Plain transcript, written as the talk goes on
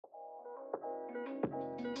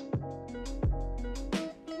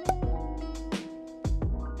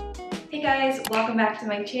Hey guys, welcome back to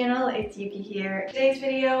my channel. It's Yuki here. Today's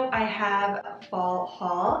video, I have a fall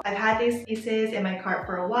haul. I've had these pieces in my cart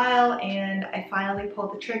for a while and I finally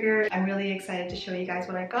pulled the trigger. I'm really excited to show you guys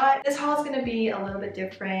what I got. This haul is going to be a little bit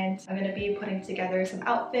different. I'm going to be putting together some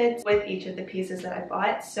outfits with each of the pieces that I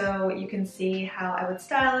bought so you can see how I would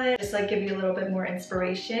style it, just like give you a little bit more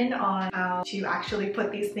inspiration on how to actually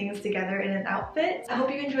put these things together in an outfit. I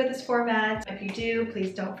hope you enjoyed this format. If you do,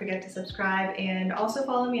 please don't forget to subscribe and also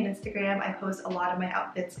follow me on Instagram. I post a lot of my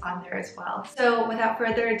outfits on there as well. So without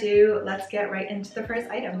further ado, let's get right into the first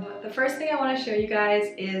item. The first thing I want to show you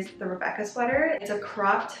guys is the Rebecca sweater. It's a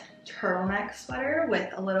cropped turtleneck sweater with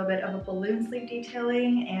a little bit of a balloon sleeve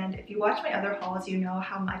detailing, and if you watch my other hauls you know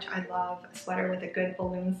how much I love a sweater with a good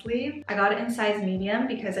balloon sleeve. I got it in size medium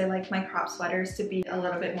because I like my crop sweaters to be a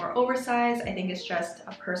little bit more oversized. I think it's just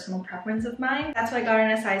a personal preference of mine. That's why I got it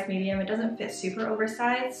in a size medium. It doesn't fit super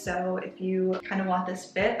oversized, so if you kind of want this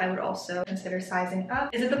fit, I would also consider sizing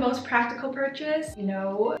up. Is it the most practical purchase?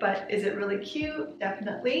 No, but is it really cute?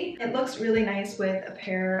 Definitely. It looks really nice with a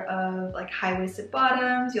pair of like high-waisted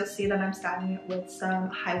bottoms. You'll see that I'm styling it with some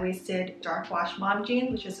high-waisted dark wash mom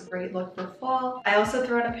jeans, which is a great look for fall. I also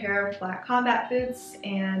throw in a pair of black combat boots,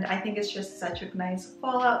 and I think it's just such a nice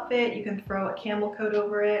fall outfit. You can throw a camel coat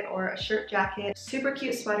over it or a shirt jacket. Super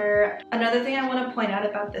cute sweater. Another thing I want to point out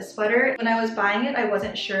about this sweater, when I was buying it, I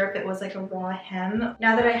wasn't sure if it was like a raw hem.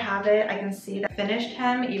 Now that I have it, I can see the finished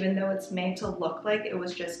hem, even though it's made to look like it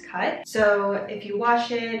was just cut. So if you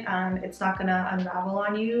wash it, it's not gonna unravel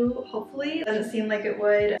on you, hopefully. It doesn't seem like it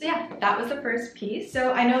would. So yeah, that was the first piece.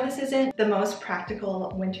 So I know this isn't the most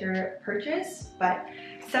practical winter purchase, but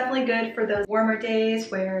it's definitely good for those warmer days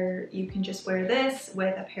where you can just wear this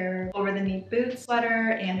with a pair of over-the-knee boots,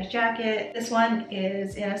 sweater, and a jacket. This one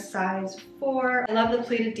is in a size 4. I love the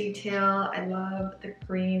pleated detail. I love the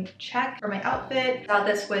green check for my outfit. I got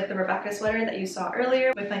this with the Rebecca sweater that you saw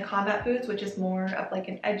earlier with my combat boots, which is more of like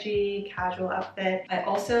an edgy, casual outfit. I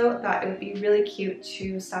also thought it would be really cute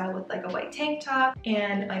to style with like a white tank top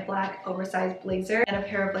and my black oversized blazer and a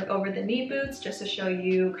pair of like over-the-knee boots just to show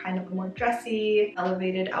you kind of a more dressy,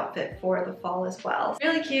 elevated outfit for the fall as well.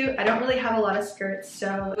 Really cute. I don't really have a lot of skirts,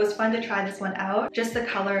 so it was fun to try this one out. Just the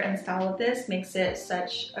color and style of this makes it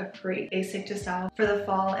such a great basic to style for the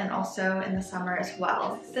fall and also in the summer as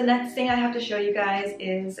well. The next thing I have to show you guys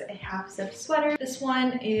is a half zip sweater. This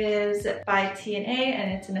one is by TNA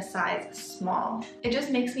and it's in a size small. It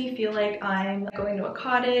just makes me feel like I'm going to a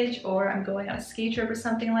cottage or I'm going on a ski trip or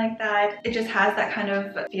something like that. It just has that kind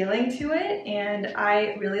of feeling to it, and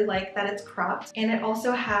I really like that it's cropped, and it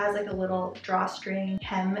also has like a little drawstring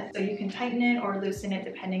hem so you can tighten it or loosen it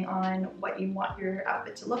depending on what you want your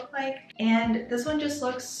outfit to look like. And this one just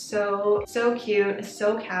looks so cute,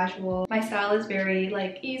 so casual. My style is very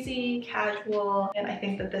like easy, casual, and I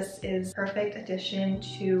think that this is perfect addition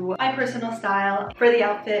to my personal style. For the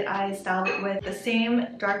outfit, I styled it with the same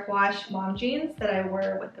dark wash mom jeans that I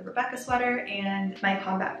wore with the Rebecca sweater and my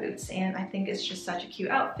combat boots, and I think it's just such a cute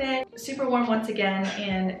outfit. Super warm once again,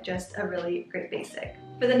 and just a really great basic.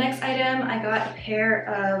 For the next item, I got a pair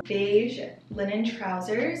of beige linen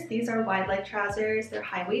trousers. These are wide leg trousers. They're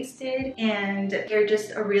high-waisted and they're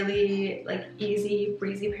just a really like easy,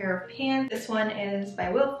 breezy pair of pants. This one is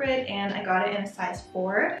by Wilfred and I got it in a size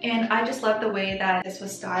 4. And I just love the way that this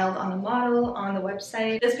was styled on the model on the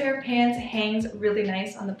website. This pair of pants hangs really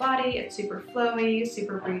nice on the body. It's super flowy,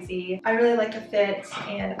 super breezy. I really like the fit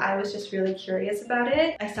and I was just really curious about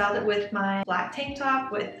it. I styled it with my black tank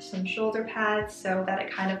top with some shoulder pads so that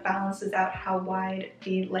it kind of balances out how wide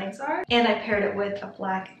the legs are, and I paired it with a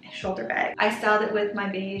black shoulder bag. I styled it with my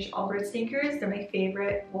beige Allbirds sneakers. They're my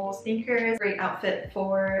favorite wool sneakers. Great outfit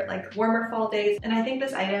for like warmer fall days, and I think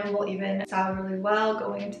this item will even style really well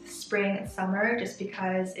going into the spring and summer just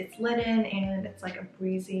because it's linen and it's like a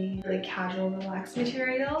breezy, really casual, relaxed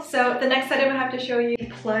material. So the next item I have to show you, the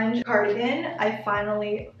plunge cardigan. I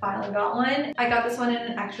finally got one. I got this one in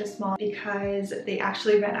an extra small because they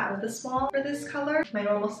actually ran out of the small for this color. My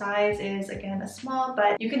normal size is again a small,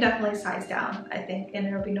 but you can definitely size down, I think, and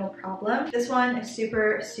there'll be no problem. This one is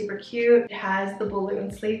super cute. It has the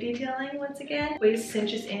balloon sleeve detailing once again. Waist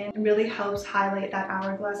cinches in and really helps highlight that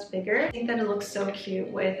hourglass figure. I think that it looks so cute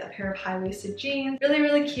with a pair of high-waisted jeans.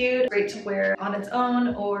 Really cute. Great to wear on its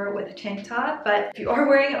own or with a tank top, but if you are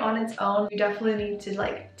wearing it on its own, you definitely need to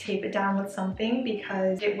like tape it down with something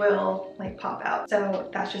because it will like pop out. So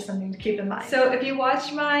that's just something to keep in mind. So if you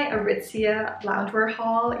watched my Aritzia loungewear loungewear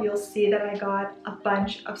haul, you'll see that I got a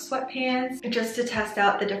bunch of sweatpants just to test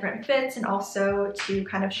out the different fits and also to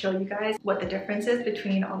kind of show you guys what the difference is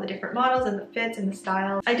between all the different models and the fits and the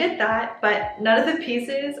styles. I did that, but none of the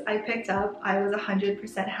pieces I picked up I was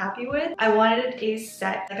 100% happy with. I wanted a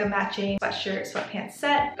set, like a matching sweatshirt sweatpants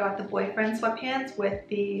set. Got the boyfriend sweatpants with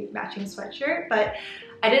the matching sweatshirt, but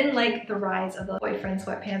I didn't like the rise of the boyfriend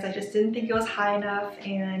sweatpants. I just didn't think it was high enough,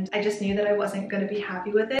 and I just knew that I wasn't going to be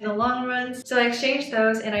happy with it in the long run. So I exchanged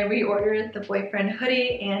those and I reordered the boyfriend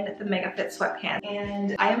hoodie and the Megafit sweatpants.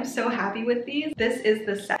 And I am so happy with these. This is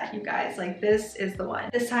the set, you guys. Like, this is the one.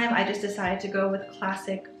 This time I just decided to go with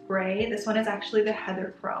classic gray. This one is actually the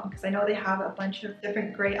heather chrome because I know they have a bunch of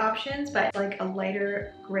different gray options, but it's like a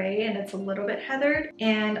lighter gray and it's a little bit heathered.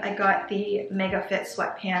 And I got the Megafit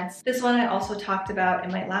sweatpants. This one I also talked about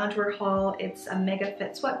in my loungewear haul. It's a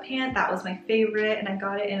Megafit sweatpant. That was my favorite, and I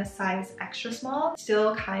got it in a size extra small,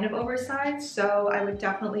 still kind of oversized. So I would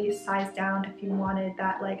definitely size down if you wanted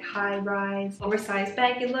that like high rise, oversized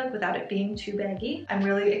baggy look without it being too baggy. I'm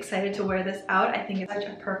really excited to wear this out. I think it's such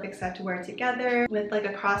a perfect set to wear together with like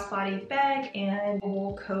a crossbody bag and a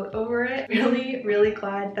wool coat over it. Really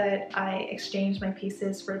glad that I exchanged my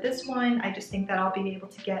pieces for this one. I just think that I'll be able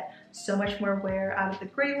to get so much more wear out of the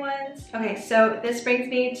gray ones. Okay, so this brings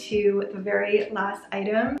me to the very last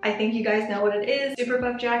item. I think you guys know what it is. Super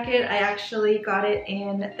buff jacket. I actually got it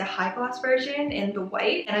in the high gloss version in the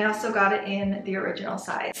white, and I also got it in the original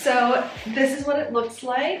size. So this is what it looks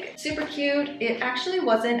like. Super cute. It actually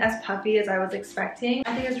wasn't as puffy as I was expecting.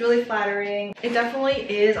 I think it's really flattering. It definitely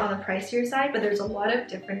is on the pricier side, but there's a lot of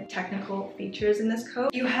different technical features in this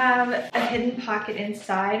coat. You have a hidden pocket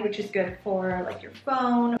inside, which is good for like your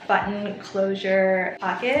phone, button closure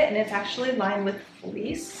pocket, and it's actually lined with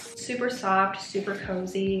fleece. Super soft, super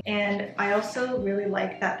cozy. And I also really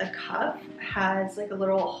like that the cuff has like a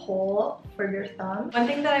little hole for your thumb. One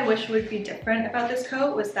thing that I wish would be different about this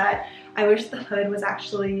coat was that I wish the hood was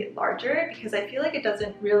actually larger, because I feel like it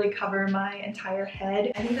doesn't really cover my entire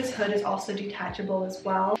head. I think this hood is also detachable as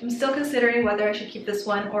well. I'm still considering whether I should keep this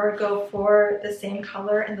one or go for the same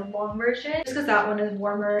color in the long version, just because that one is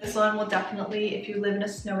warmer. This one will definitely, if you live in a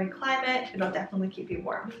snowy climate, it'll definitely keep you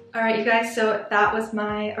warm. All right, you guys, so that was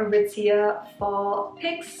my Aritzia fall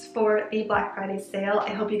picks for the Black Friday sale. I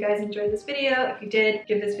hope you guys enjoyed this video. If you did,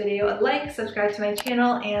 give this video a like, subscribe to my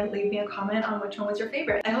channel, and leave me a comment on which one was your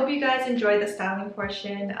favorite. I hope you guys enjoyed the styling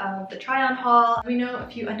portion of the try-on haul. Let me know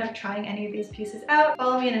if you end up trying any of these pieces out.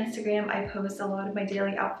 Follow me on Instagram. I post a lot of my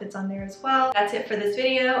daily outfits on there as well. That's it for this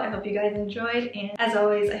video. I hope you guys enjoyed, and as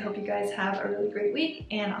always, I hope you guys have a really great week,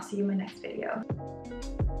 and I'll see you in my next video.